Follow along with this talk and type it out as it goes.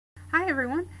Hi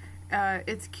everyone,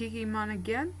 it's Kiki Mon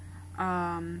again.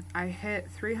 I hit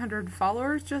 300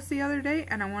 followers just the other day,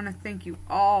 and I want to thank you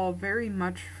all very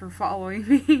much for following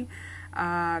me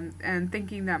and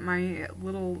thinking that my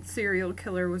little serial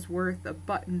killer was worth a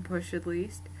button push at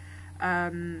least.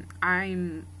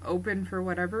 I'm open for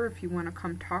whatever. If you want to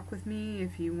come talk with me,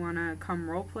 if you want to come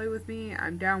roleplay with me,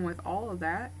 I'm down with all of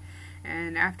that.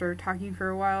 And after talking for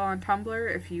a while on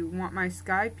Tumblr, if you want my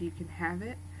Skype, you can have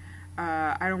it.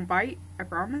 I don't bite, I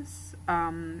promise.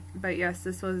 But yes,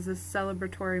 this was a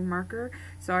celebratory marker,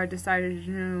 so I decided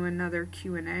to do another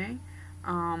Q&A.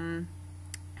 So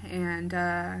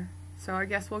I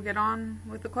guess we'll get on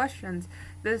with the questions.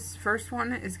 This first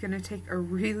one is going to take a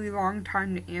really long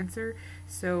time to answer,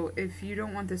 so if you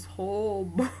don't want this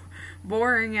whole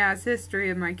boring-ass history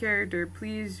of my character,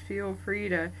 please feel free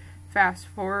to fast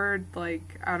forward,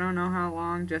 like, I don't know how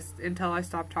long, just until I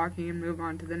stop talking and move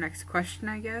on to the next question,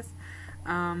 I guess.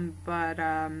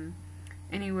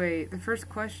 Anyway, the first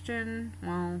question,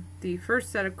 well, the first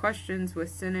set of questions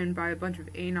was sent in by a bunch of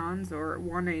Anons, or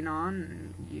one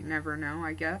Anon, you never know,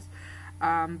 I guess.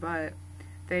 But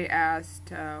they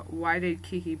asked, why did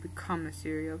Kiki become a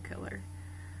serial killer?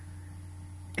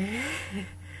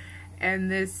 And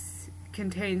this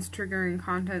contains triggering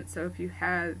content, so if you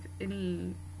have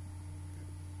any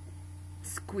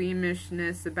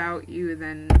squeamishness about you,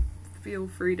 then feel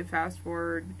free to fast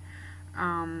forward.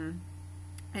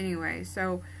 Anyway,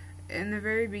 so in the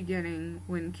very beginning,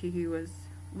 when Kiki was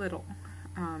little,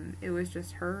 it was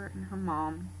just her and her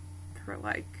mom for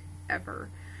like ever.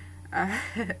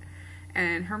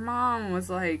 And her mom was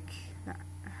like,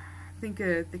 think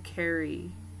of the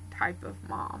Carrie type of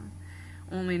mom,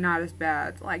 only not as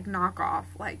bad, like knockoff,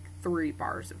 like 3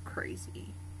 bars of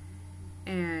crazy.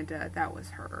 And that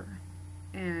was her.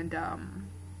 And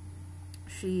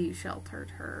she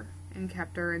sheltered her and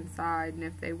kept her inside, and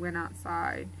if they went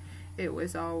outside, it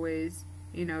was always,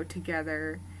 you know,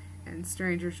 together, and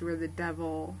strangers were the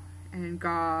devil, and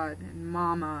God and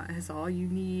Mama is all you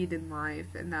need in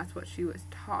life, and that's what she was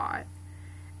taught.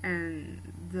 And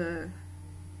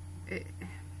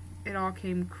it all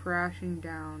came crashing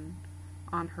down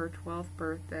on her 12th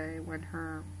birthday when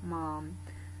her mom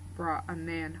brought a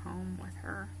man home with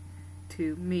her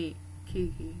to meet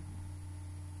Kiki.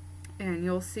 And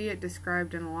you'll see it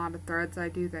described in a lot of threads I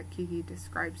do that Kiki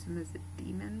describes him as a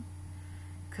demon,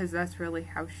 because that's really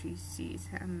how she sees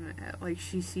him. Like,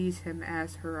 she sees him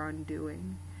as her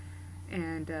undoing.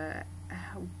 And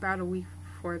about a week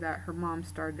before that, her mom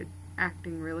started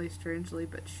acting really strangely,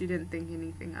 but she didn't think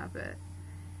anything of it.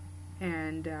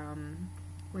 And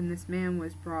when this man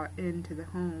was brought into the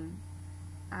home,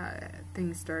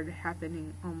 things started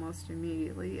happening almost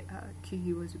immediately.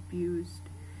 Kiki was abused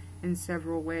in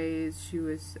several ways. She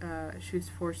was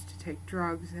forced to take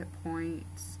drugs at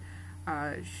points,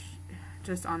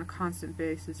 just on a constant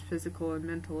basis, physical and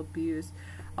mental abuse.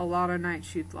 A lot of nights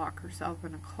she'd lock herself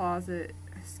in a closet,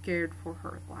 scared for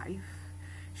her life.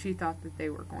 She thought that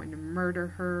they were going to murder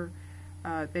her.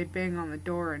 They'd bang on the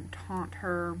door and taunt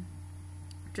her.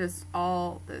 Just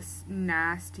all this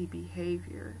nasty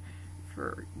behavior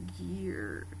for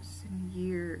years and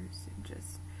years, and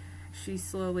just she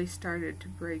slowly started to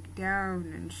break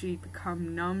down, and she'd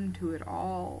become numb to it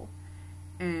all,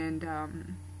 and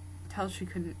until she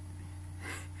couldn't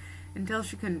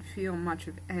feel much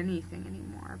of anything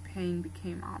anymore. Pain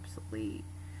became obsolete,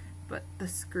 but the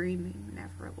screaming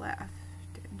never left,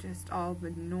 and just all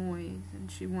the noise, and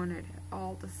she wanted it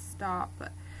all to stop,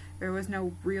 but there was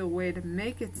no real way to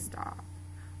make it stop.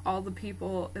 All the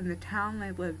people in the town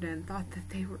they lived in thought that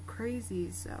they were crazy,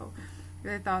 so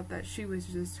they thought that she was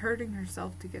just hurting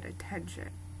herself to get attention.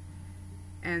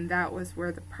 And that was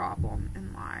where the problem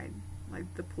lied.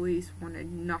 Like, the police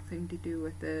wanted nothing to do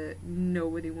with it.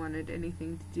 Nobody wanted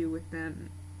anything to do with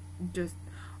them. Just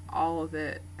all of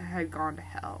it had gone to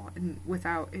hell, and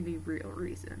without any real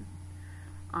reason.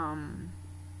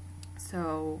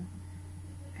 So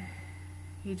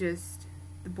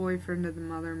the boyfriend of the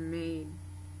mother made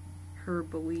her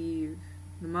believe,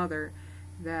 the mother,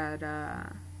 that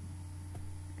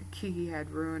Kiki had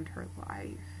ruined her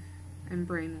life and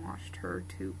brainwashed her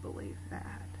to believe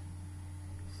that.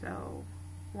 So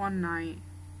one night,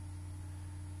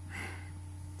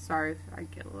 sorry if I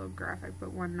get a little graphic,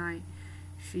 but one night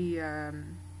she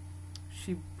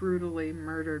brutally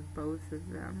murdered both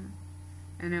of them,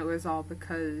 and it was all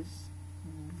because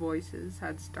voices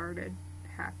had started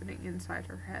happening inside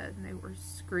her head, and they were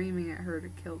screaming at her to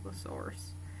kill the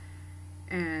source.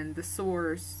 And the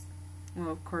source, well,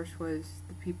 of course, was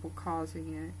the people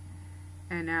causing it.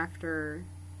 And after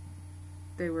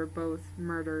they were both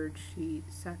murdered, she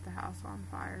set the house on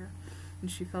fire. and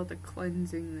she felt a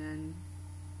cleansing then.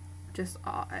 Just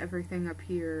everything up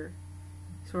here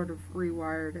sort of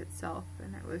rewired itself,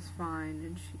 and it was fine,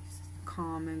 and she's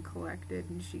calm and collected,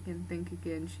 and she can think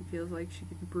again. She feels like she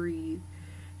can breathe.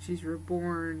 She's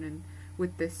reborn, and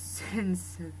with this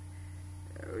sense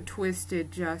of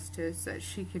twisted justice that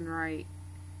she can right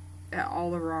at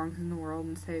all the wrongs in the world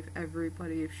and save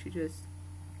everybody if she just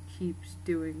keeps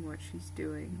doing what she's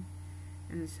doing.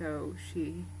 And so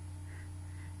she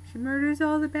murders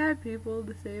all the bad people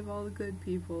to save all the good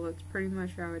people. That's pretty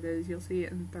much how it is. You'll see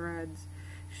it in threads.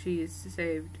 She's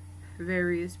saved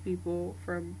various people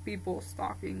from people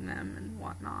stalking them and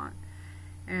whatnot.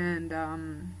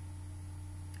 And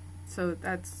so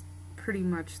that's pretty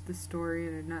much the story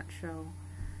in a nutshell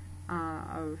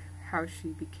of how she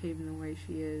became the way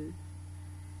she is.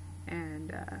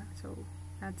 And so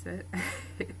that's it.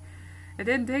 It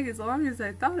didn't take as long as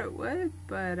I thought it would,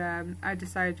 but I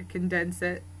decided to condense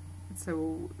it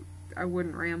so I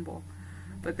wouldn't ramble.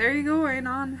 But there you go,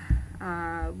 Anon.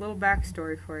 A little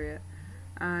backstory for you.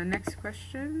 Next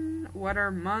question. What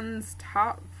are Mun's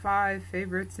top 5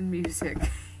 favorites in music?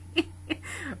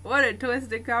 What a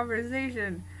twisted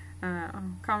conversation.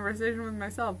 Conversation with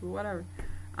myself, but whatever.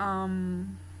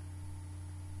 Can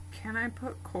I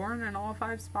put Korn in all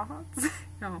 5 spots?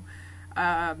 No.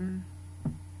 I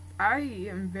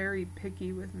am very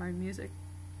picky with my music.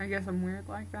 I guess I'm weird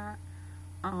like that.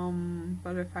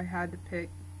 But if I had to pick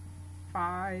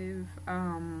 5,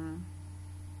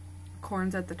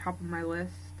 Korn's at the top of my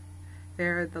list.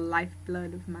 They're the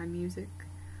lifeblood of my music.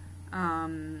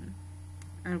 And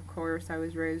of course I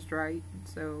was raised right,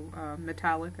 so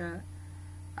Metallica.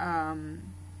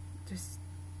 Just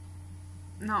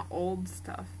not old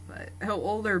stuff, but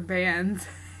older bands.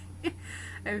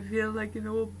 I feel like an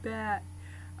old bat.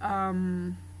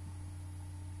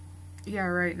 Yeah,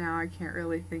 right now I can't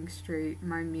really think straight.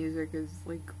 My music is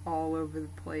like all over the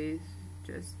place.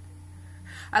 Just,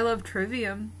 I love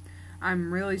Trivium.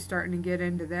 I'm really starting to get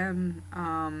into them.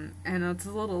 And it's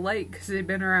a little late because they've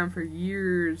been around for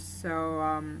years.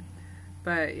 So,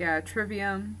 but yeah,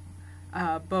 Trivium,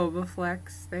 Boba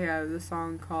Flex. They have the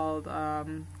song called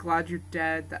Glad You're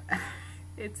Dead.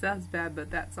 It sounds bad, but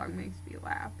that song makes me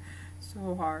laugh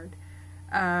so hard.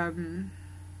 I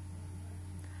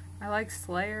like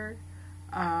Slayer.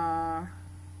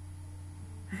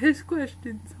 This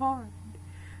question's hard.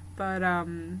 But,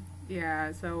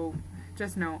 yeah, so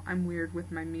just know I'm weird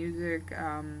with my music.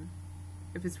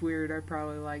 If it's weird, I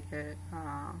probably like it.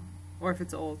 Or if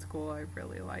it's old school, I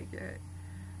really like it.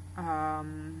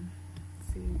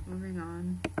 Let's see, moving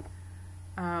on.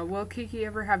 Will Kiki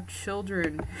ever have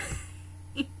children?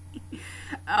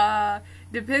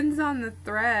 Depends on the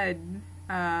thread,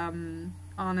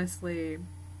 honestly.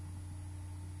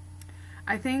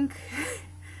 I think,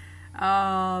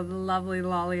 oh, the lovely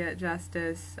Lolly at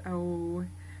Justice. Oh,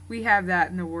 we have that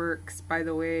in the works, by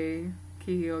the way.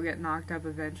 Kiki will get knocked up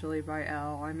eventually by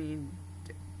Elle. I mean,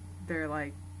 they're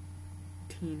like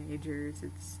teenagers.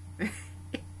 It's,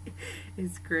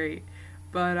 it's great.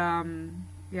 But,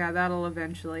 yeah, that'll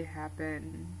eventually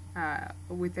happen.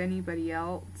 With anybody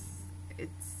else,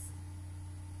 it's,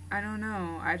 I don't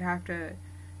know. I'd have to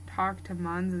talk to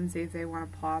Muns and see if they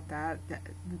want to plot that.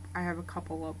 I have a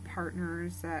couple of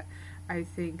partners that I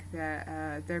think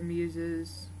that their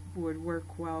muses would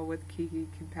work well with Kiki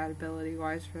compatibility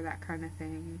wise for that kind of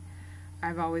thing.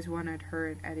 I've always wanted her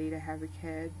and Eddie to have a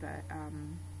kid, but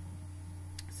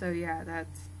so yeah,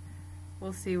 that's,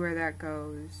 we'll see where that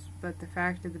goes. But the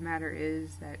fact of the matter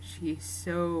is that she's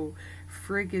so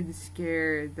friggin'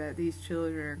 scared that these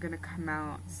children are gonna come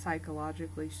out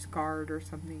psychologically scarred or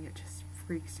something. It just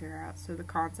freaks her out. So the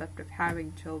concept of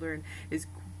having children is,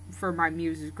 for my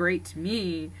muse, is great to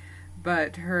me,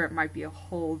 but to her it might be a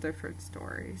whole different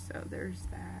story. So there's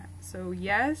that. So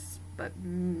yes, but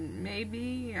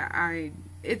maybe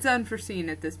it's unforeseen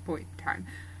at this point in time,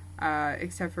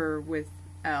 except for with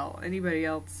Elle. Anybody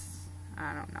else,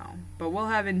 I don't know. But we'll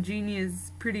have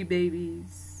ingenious pretty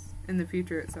babies in the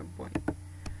future at some point.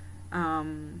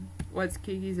 What's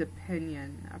Kiki's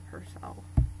opinion of herself?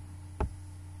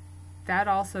 That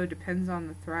also depends on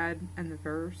the thread and the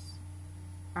verse.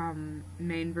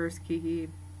 Main verse Kiki,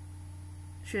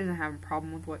 she doesn't have a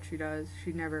problem with what she does.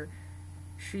 She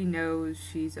knows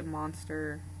she's a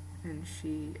monster and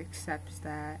she accepts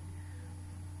that.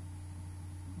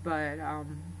 But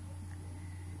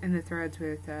in the threads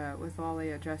with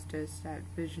Lolly at Justice, that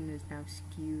vision is now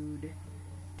skewed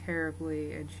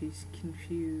terribly, and she's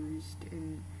confused,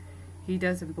 and he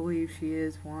doesn't believe she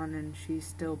is one, and she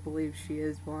still believes she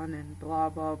is one, and blah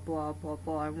blah blah blah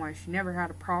blah, and why she never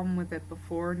had a problem with it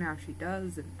before, now she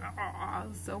does, and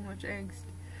so much angst.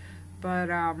 But,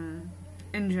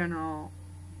 in general,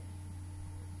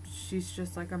 she's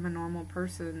just like, I'm a normal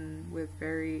person with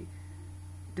very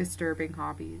disturbing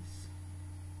hobbies.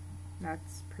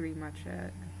 That's pretty much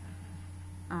it.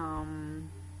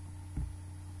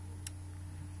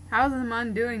 How's the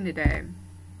Mun doing today?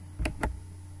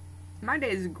 My day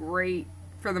is great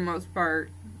for the most part.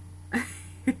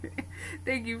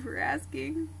 Thank you for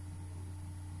asking.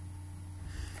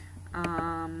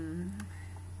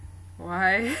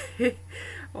 Why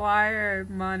are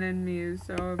Mun and Muse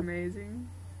so amazing?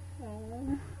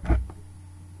 Oh.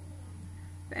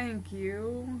 Thank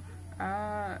you.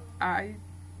 I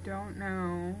don't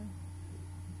know.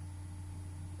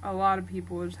 A lot of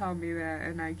people would tell me that,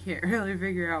 and I can't really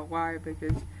figure out why,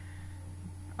 because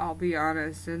I'll be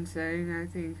honest in saying I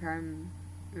think I'm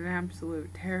an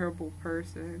absolute terrible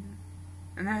person.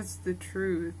 And that's the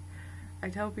truth. I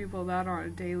tell people that on a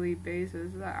daily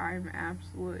basis, that I'm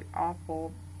absolutely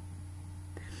awful.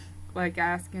 Like,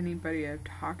 ask anybody I've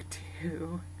talked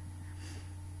to.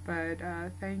 But,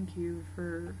 thank you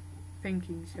for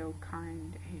thinking so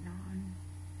kind, Anon.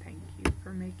 Thank you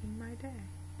for making my day.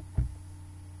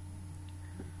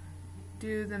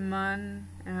 Do the Mun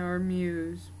or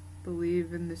Muse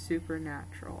believe in the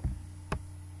supernatural?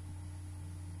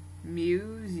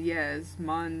 Muse, yes.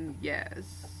 Mun,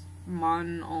 yes.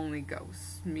 Mun only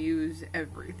ghosts. Muse,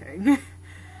 everything.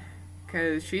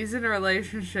 Because she's in a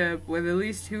relationship with at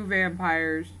least 2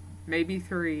 vampires, maybe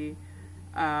 3.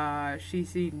 She's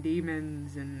seen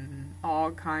demons and all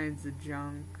kinds of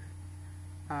junk.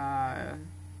 I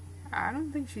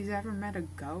don't think she's ever met a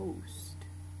ghost.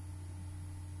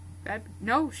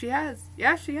 No, she has.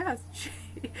 Yeah, she has.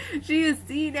 She has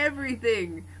seen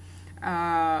everything.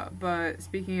 But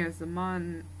speaking as the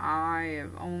Mun, I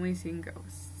have only seen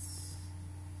ghosts.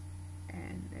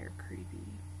 And they're creepy.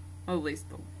 Well, at least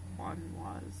the one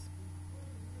was.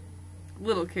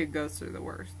 Little kid ghosts are the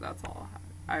worst. That's all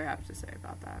I have to say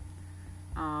about that.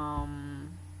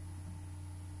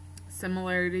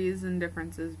 Similarities and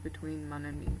differences between Mun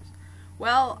and Muse.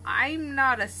 Well, I'm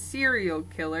not a serial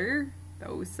killer,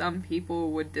 though some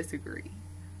people would disagree.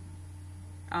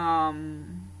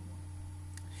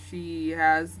 She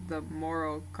has the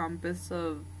moral compass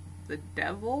of the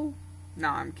devil? No,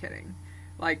 I'm kidding.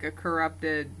 Like a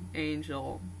corrupted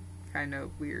angel, kind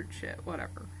of weird shit,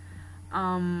 whatever.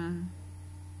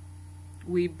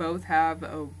 We both have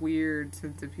a weird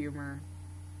sense of humor.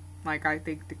 Like, I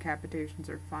think decapitations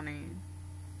are funny.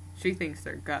 She thinks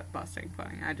they're gut-busting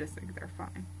funny. I just think they're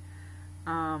funny.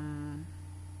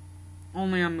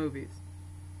 Only on movies.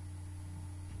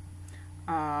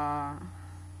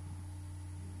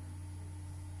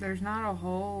 There's not a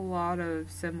whole lot of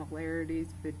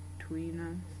similarities between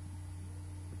us.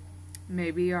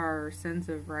 Maybe our sense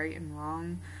of right and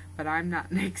wrong, but I'm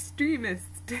not an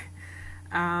extremist.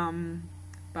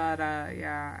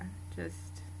 Yeah,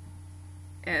 just,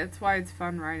 it's why it's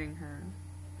fun writing her,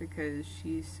 because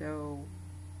she's so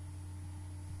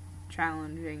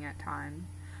challenging at times.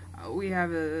 We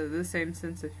have the same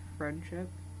sense of friendship.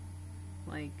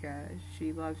 Like,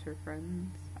 she loves her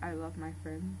friends. I love my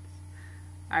friends.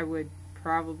 I would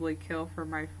probably kill for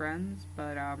my friends,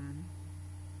 but,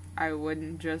 I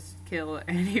wouldn't just kill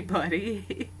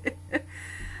anybody.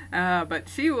 But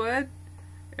she would.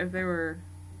 If they were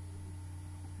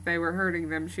hurting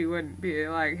them, she wouldn't be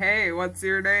like, hey, what's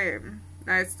your name?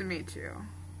 Nice to meet you.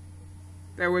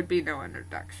 There would be no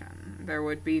introduction. There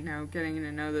would be no getting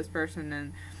to know this person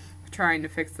and trying to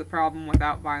fix the problem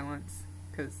without violence,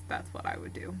 because that's what I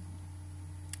would do.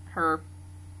 Her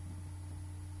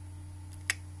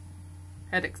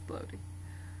head exploding.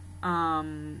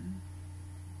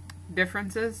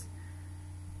 Differences?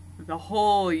 The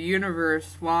whole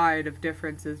universe wide of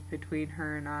differences between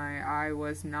her and I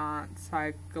was not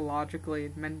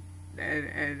psychologically and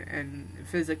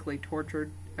physically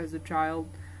tortured as a child,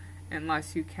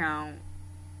 unless you count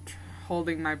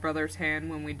holding my brother's hand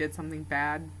when we did something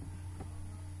bad.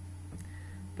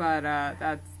 But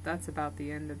that's about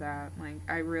the end of that. Like,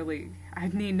 I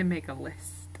need to make a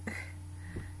list.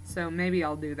 So maybe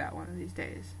I'll do that one of these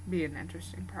days. Be an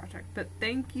interesting project. But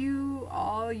thank you,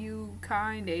 all you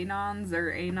kind Anons or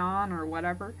Anon or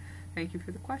whatever. Thank you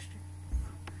for the question.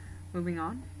 Moving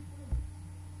on.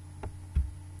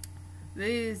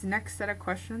 These next set of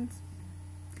questions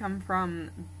come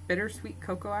from Bittersweet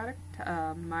Cocoa Addict,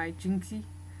 my Jinxie.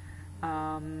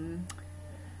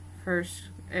 First,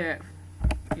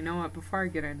 you know what, before I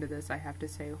get into this, I have to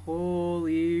say,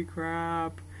 holy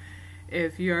crap.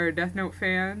 If you're a Death Note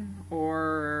fan,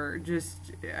 or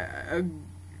just a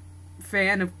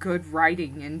fan of good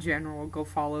writing in general, go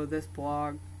follow this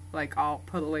blog. Like, I'll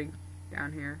put a link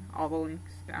down here. All the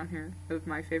links down here of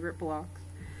my favorite blogs.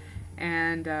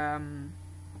 And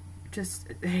just,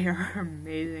 they are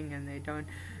amazing, and they've done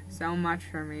so much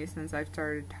for me since I've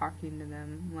started talking to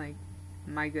them. Like,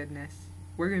 my goodness,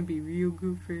 we're gonna be real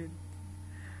good friends.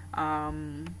 I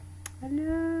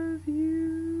love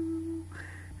you.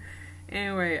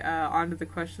 Anyway, on to the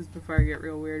questions before I get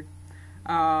real weird.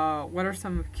 What are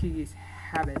some of Kiki's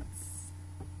habits?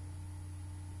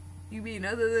 You mean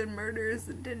other than murderous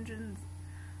intentions?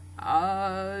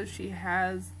 She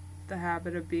has the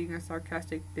habit of being a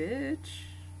sarcastic bitch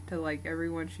to, like,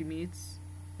 everyone she meets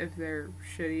if they're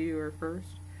shitty to her first.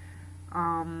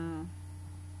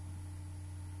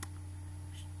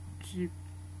 She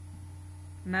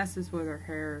messes with her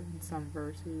hair in some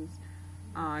verses.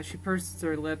 She purses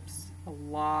her lips a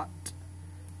lot.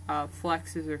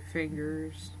 Flexes her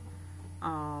fingers.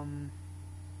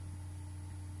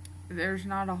 There's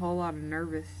not a whole lot of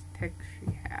nervous tics she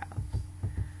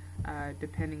has,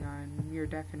 depending on your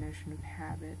definition of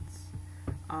habits.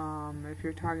 If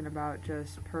you're talking about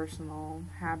just personal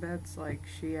habits, like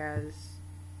she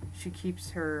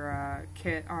keeps her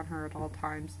kit on her at all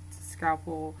times. It's a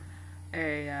scalpel,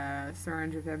 a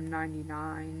syringe of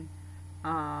M99,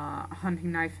 a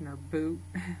hunting knife in her boot.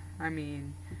 I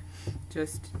mean,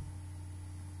 just,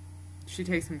 she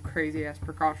takes some crazy ass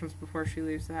precautions before she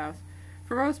leaves the house.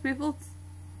 For most people,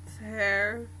 it's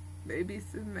hair, maybe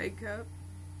some makeup.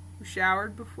 We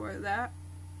showered before that,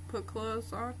 put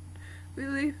clothes on, we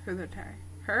leave for the day.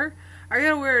 Her, I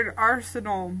gotta wear an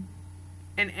arsenal,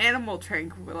 an animal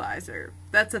tranquilizer.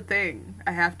 That's a thing.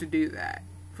 I have to do that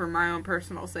for my own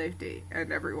personal safety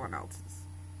and everyone else's.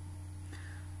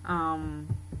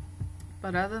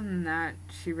 But other than that,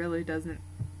 she really doesn't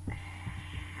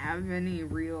have any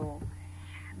real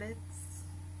habits.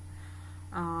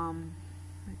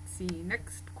 Let's see,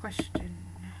 next question.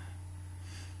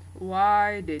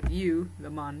 Why did you, the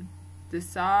Mun,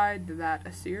 decide that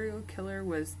a serial killer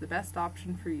was the best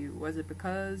option for you? Was it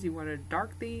because you wanted a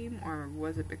dark theme, or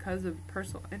was it because of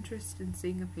personal interest in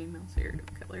seeing a female serial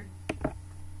killer?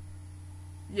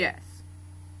 Yes.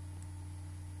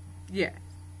 Yes.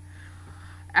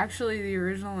 Actually, the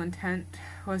original intent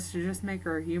was to just make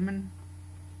her a human.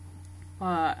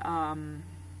 But, I'm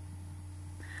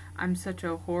such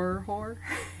a horror whore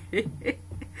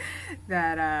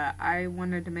that, I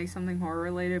wanted to make something horror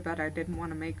related, but I didn't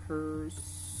want to make her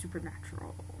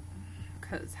supernatural.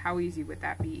 Because how easy would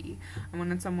that be? I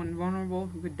wanted someone vulnerable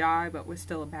who could die but was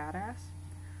still a badass.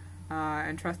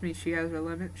 And trust me, she has her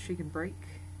limits she can break.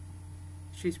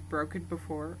 She's broken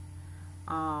before.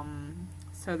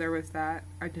 So there was that.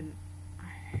 I didn't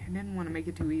want to make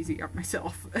it too easy on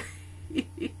myself.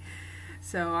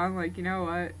 So I'm like, you know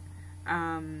what?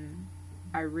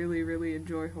 I really, really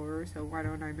enjoy horror, so why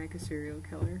don't I make a serial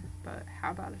killer? But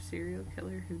how about a serial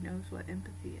killer who knows what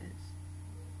empathy is?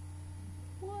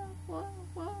 Whoa.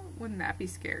 Wouldn't that be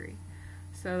scary?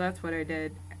 So that's what I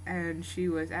did. And she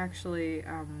was actually,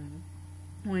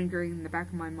 lingering in the back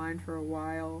of my mind for a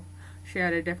while. She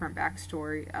had a different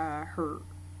backstory. Her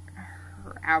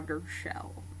outer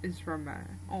shell is from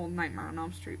an old Nightmare on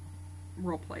Elm Street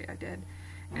roleplay I did.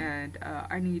 And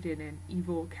I needed an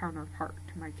evil counterpart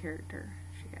to my character.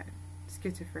 She had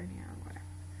schizophrenia or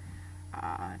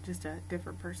whatever. Just a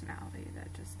different personality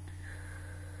that just...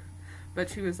 But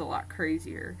she was a lot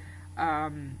crazier. I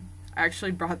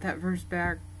actually brought that verse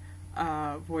back.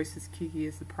 Voices Kiki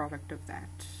is the product of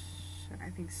that. And I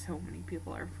think so many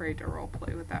people are afraid to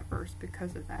roleplay with that verse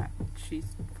because of that.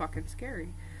 She's fucking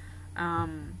scary.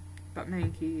 But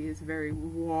Mankey is very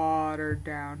watered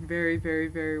down. Very, very,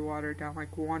 very watered down.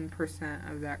 Like 1%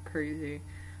 of that crazy.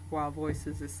 While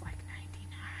Voices is like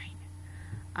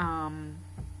 99.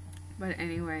 But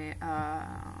anyway,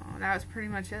 that was pretty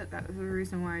much it. That was the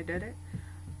reason why I did it.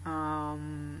 I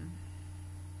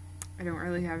don't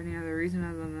really have any other reason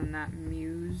other than that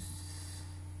muse,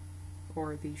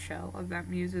 or the shell of that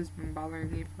muse, has been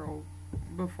bothering me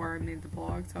before I made the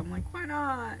blog. So I'm like, why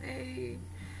not? Hey.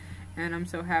 And I'm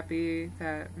so happy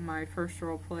that my first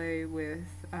roleplay with,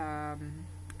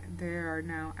 they are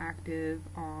now active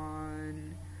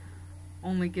on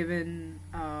Only Given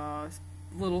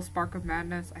Little Spark of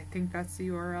Madness. I think that's the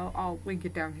URL. I'll link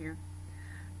it down here.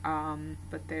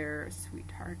 But they're a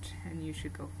sweetheart, and you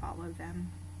should go follow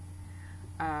them.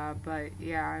 But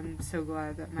yeah, I'm so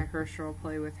glad that my first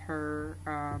roleplay with her,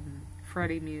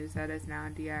 Freddy Muse, that is now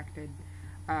deactivated,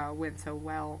 went so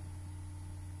well.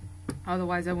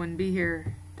 Otherwise I wouldn't be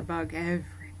here to bug everybody.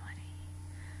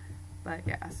 But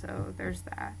yeah, so there's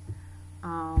that.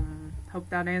 Hope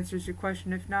that answers your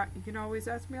question. If not, you can always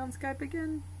ask me on Skype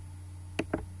again.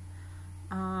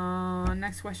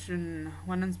 Next question.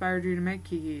 What inspired you to make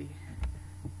Kiki?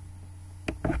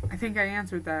 I think I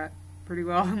answered that pretty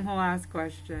well in the last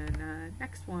question.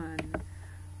 Next one.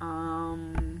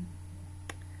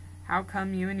 How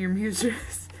come you and your muse are...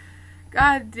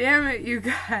 God damn it, you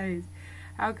guys.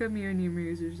 How come you and your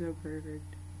muse are so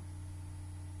perfect?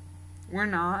 We're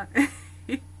not.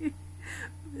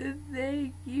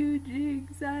 Thank you,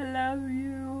 Jinx. I love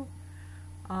you.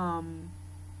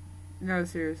 No,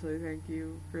 seriously, thank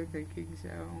you for thinking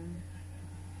so.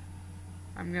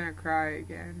 I'm gonna cry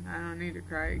again. I don't need to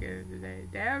cry again today.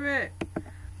 Damn it!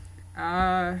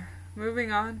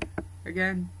 Moving on.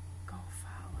 Again, go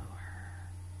follow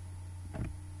her.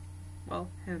 Well,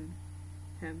 him.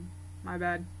 My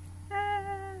bad.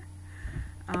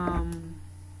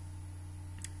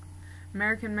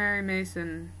 American Mary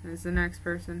Mason is the next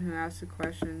person who asked a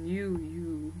question.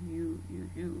 You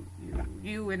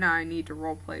and I need to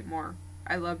roleplay more.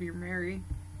 I love your Mary.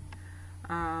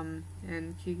 And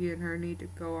Kiki and her need to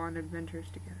go on adventures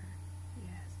together.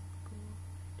 Yes,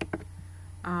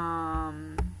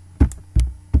 good.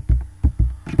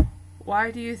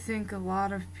 Why do you think a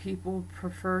lot of people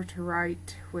prefer to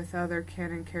write with other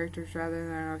canon characters rather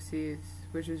than OCs?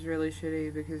 Which is really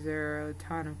shitty because there are a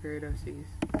ton of great OCs.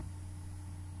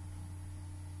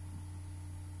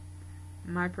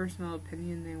 In my personal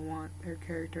opinion, they want their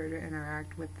character to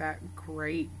interact with that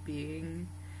great being,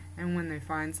 and when they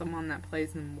find someone that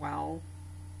plays them well,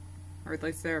 or at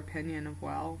least their opinion of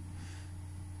well,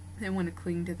 they want to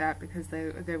cling to that because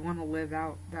they want to live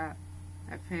out that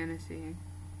fantasy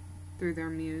through their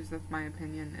muse. That's my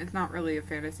opinion. It's not really a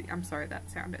fantasy. I'm sorry, that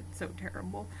sounded so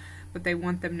terrible, but they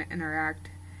want them to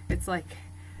interact. It's like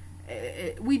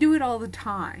we do it all the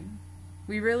time.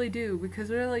 We really do, because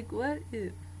we're like, what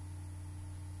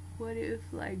if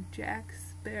like Jack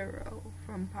Sparrow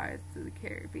from Pirates of the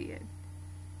Caribbean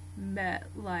met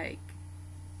like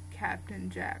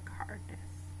Captain Jack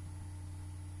Harkness?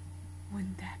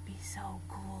 Wouldn't that be so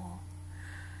cool?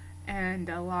 And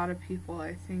a lot of people,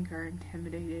 I think, are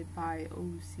intimidated by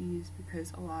OCs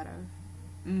because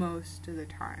most of the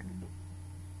time,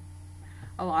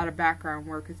 a lot of background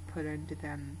work is put into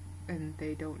them and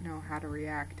they don't know how to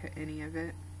react to any of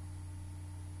it.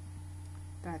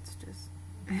 That's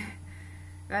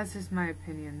just my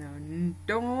opinion, though.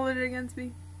 Don't hold it against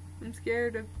me. I'm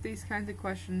scared of these kinds of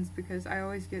questions because I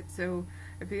always get so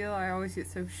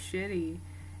shitty.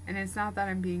 And it's not that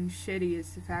I'm being shitty,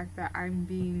 it's the fact that I'm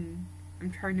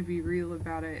trying to be real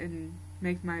about it and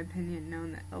make my opinion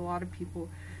known. That a lot of people,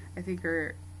 I think,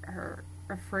 are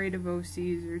afraid of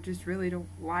OCs or just really don't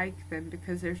like them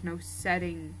because there's no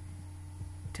setting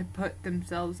to put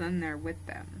themselves in there with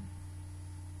them.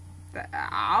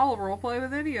 I'll roleplay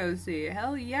with any OC.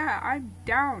 Hell yeah, I'm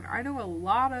down. I know a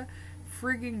lot of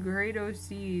friggin' great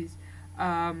OCs.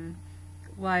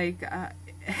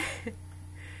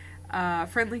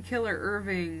 Friendly Killer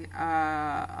Irving,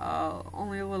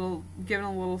 given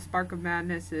a little spark of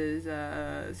madness is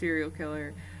serial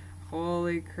killer.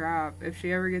 Holy crap. If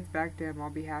she ever gets back to him, I'll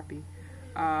be happy.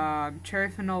 Cherry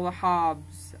Finola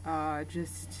Hobbs,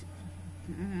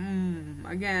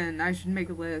 again, I should make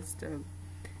a list of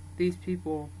these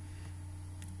people.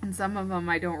 And some of them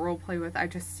I don't roleplay with, I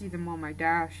just see them on my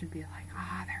dash and be like,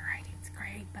 their writing's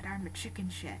great, but I'm a chicken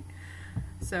shit.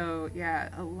 So, yeah,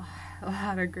 a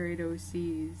lot of great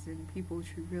OCs, and people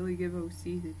should really give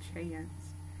OCs a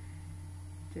chance.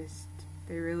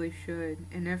 They really should.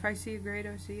 And if I see a great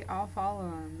OC, I'll follow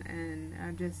them, and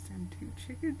I'm too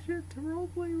chicken shit to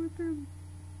roleplay with them.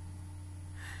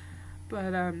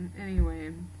 But,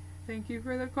 anyway, thank you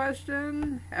for the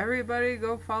question. Everybody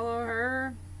go follow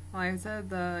her. Like I said,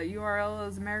 the URL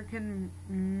is American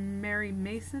Mary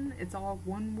Mason. It's all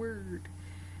one word.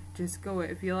 Just go.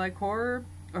 If you like horror,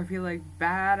 or if you like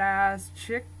badass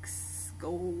chicks,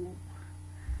 go.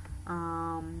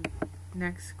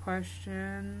 Next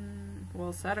question,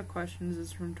 well, set of questions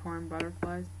is from Torn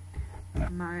Butterflies.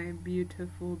 My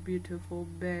beautiful, beautiful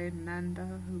bae,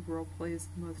 Manda, who roleplays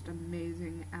the most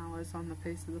amazing Alice on the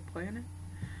face of the planet.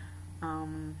 I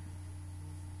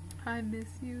miss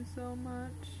you so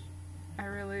much. I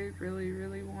really, really,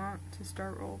 really want to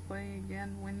start role-playing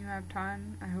again when you have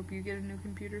time. I hope you get a new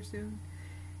computer soon.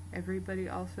 Everybody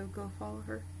also go follow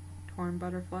her. Torn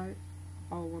Butterfly,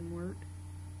 all one word.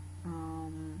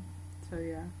 So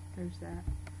yeah, there's that.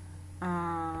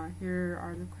 Here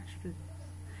are the questions.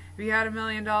 If you had $1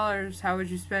 million, how would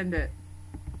you spend it?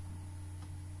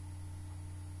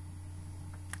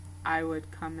 I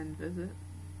would come and visit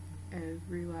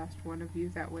every last one of you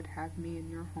that would have me in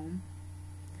your home.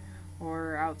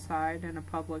 Or outside in a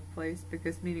public place,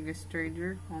 because meeting a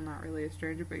stranger, well, not really a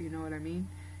stranger, but you know what I mean,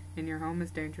 and your home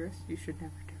is dangerous. You should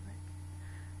never do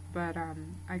it. But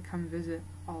I'd come visit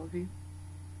all of you,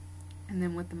 and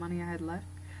then with the money I had left,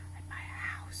 I'd buy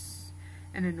a house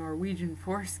and a Norwegian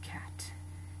forest cat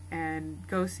and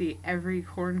go see every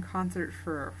Korn concert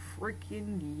for a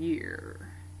freaking year.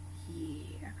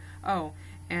 Yeah. Oh,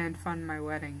 and fund my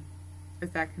wedding.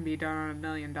 If that can be done on $1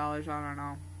 million, I don't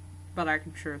know. But I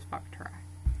can sure as fuck try.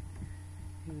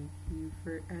 Thank you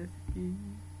for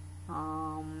asking.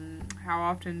 How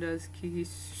often does Kiki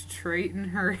straighten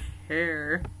her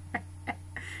hair?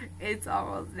 It's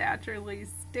almost naturally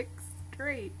sticks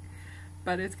straight.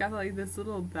 But it's got like this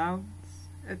little bounce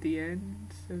at the end.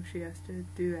 So she has to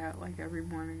do that like every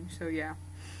morning. So yeah.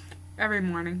 Every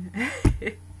morning.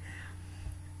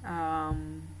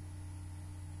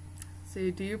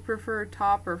 See, do you prefer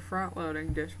top or front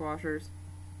loading dishwashers?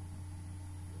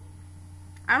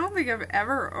 I don't think I've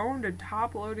ever owned a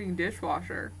top loading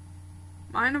dishwasher.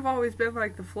 Mine have always been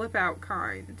like the flip out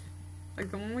kind.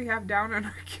 Like the one we have down in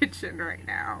our kitchen right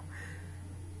now.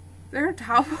 They're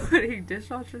top loading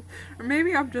dishwashers. Or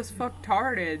maybe I'm just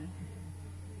fucktarded.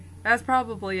 That's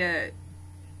probably it.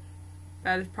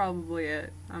 That is probably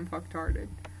it. I'm fucktarded.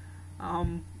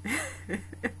 I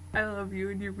love you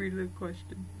and you read the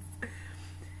questions.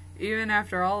 Even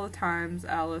after all the times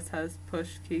Alice has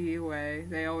pushed Kiki away,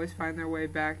 they always find their way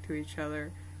back to each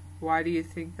other. Why do you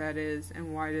think that is,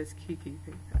 and why does Kiki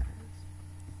think that is?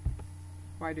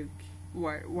 Why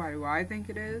do I think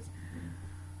it is?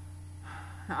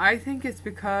 I think it's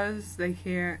because they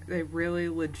really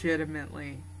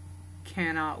legitimately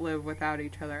cannot live without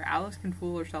each other. Alice can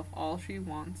fool herself all she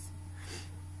wants,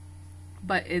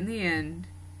 but in the end,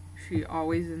 she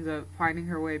always ends up finding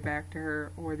her way back to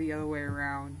her, or the other way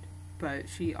around. But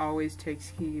she always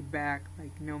takes Kiki back,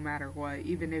 like, no matter what,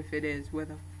 even if it is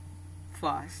with a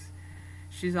fuss.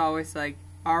 She's always like,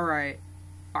 alright,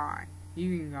 fine,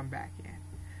 you can come back in.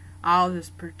 I'll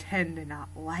just pretend to not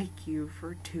like you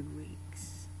for 2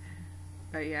 weeks.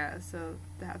 But yeah, so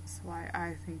that's why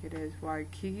I think it is. Why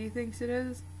Kiki thinks it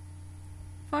is?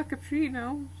 Fuck if she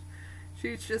knows.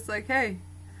 She's just like, hey,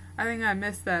 I think I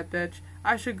missed that bitch.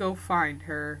 I should go find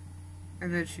her.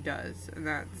 And then she does. And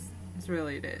that's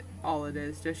really it. All it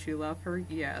is. Does she love her?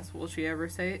 Yes. Will she ever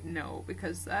say it? No.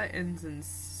 Because that ends in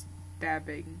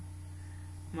stabbing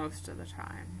most of the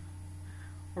time.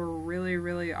 Or really,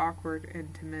 really awkward,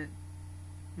 intimate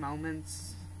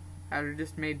moments that are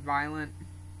just made violent.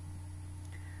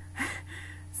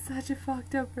 Such a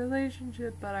fucked up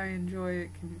relationship, but I enjoy it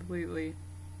completely.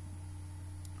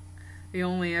 The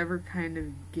only ever kind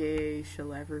of gay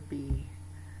she'll ever be.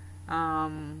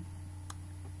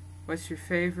 What's your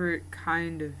favorite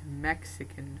kind of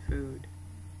Mexican food?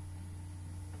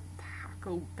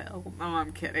 Taco Bell. No,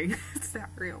 I'm kidding. It's not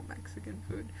real Mexican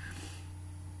food.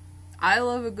 I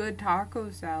love a good taco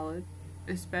salad,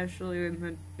 especially in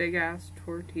the big ass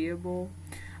tortilla bowl.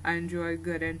 I enjoy a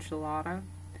good enchilada.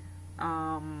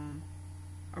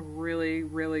 A really,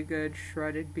 really good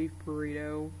shredded beef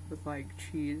burrito with like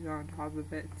cheese on top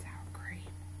of it. Sour cream.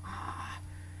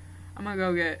 I'm gonna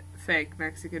go get fake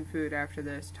Mexican food after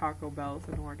this. Taco Bell's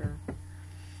in order.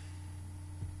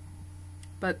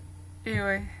 But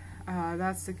anyway,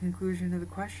 that's the conclusion of the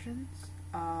questions.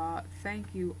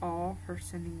 Thank you all for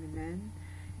sending them in.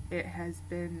 It has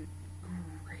been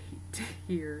great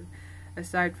here,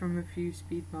 aside from a few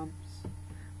speed bumps.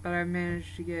 But I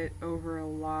managed to get over a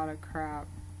lot of crap,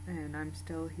 and I'm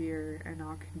still here, and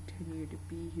I'll continue to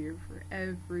be here for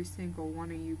every single one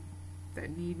of you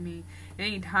that need me.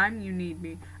 Anytime you need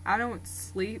me. I don't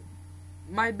sleep.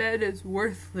 My bed is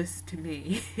worthless to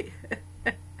me.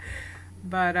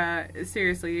 But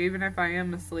seriously, even if I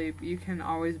am asleep, you can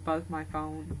always buzz my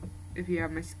phone if you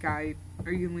have my Skype,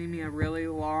 or you can leave me a really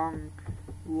long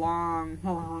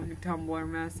Tumblr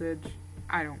message.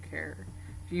 I don't care.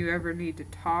 If you ever need to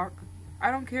talk, I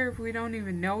don't care if we don't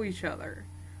even know each other.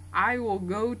 I will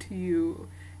go to you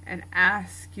and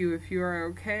ask you if you are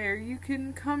okay, or you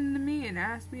can come to me and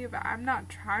ask me if I'm not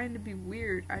trying to be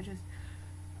weird.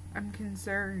 I'm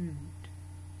concerned,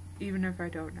 even if I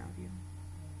don't know you.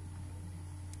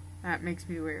 That makes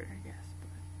me weird, I guess,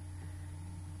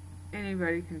 but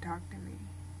anybody can talk to me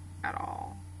at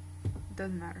all. It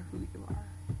doesn't matter who you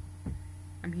are.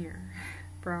 I'm here.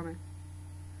 Promise.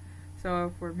 So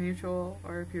if we're mutual,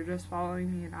 or if you're just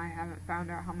following me and I haven't found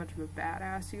out how much of a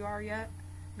badass you are yet,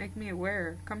 make me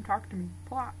aware. Come talk to me.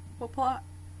 Plot. We'll plot.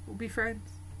 We'll be friends.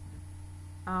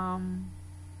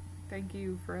 Thank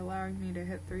you for allowing me to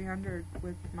hit 300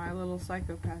 with my little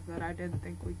psychopath that I didn't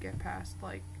think we'd get past,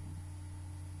 like,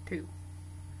 2.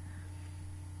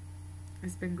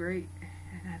 It's been great,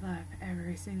 and I love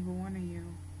every single one of you.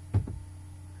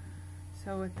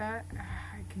 So with that,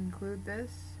 I conclude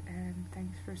this, and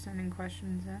thanks for sending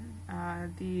questions in.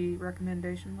 The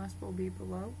recommendation list will be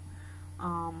below.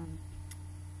 And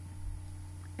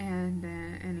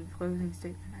any closing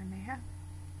statement I may have.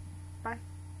 Bye.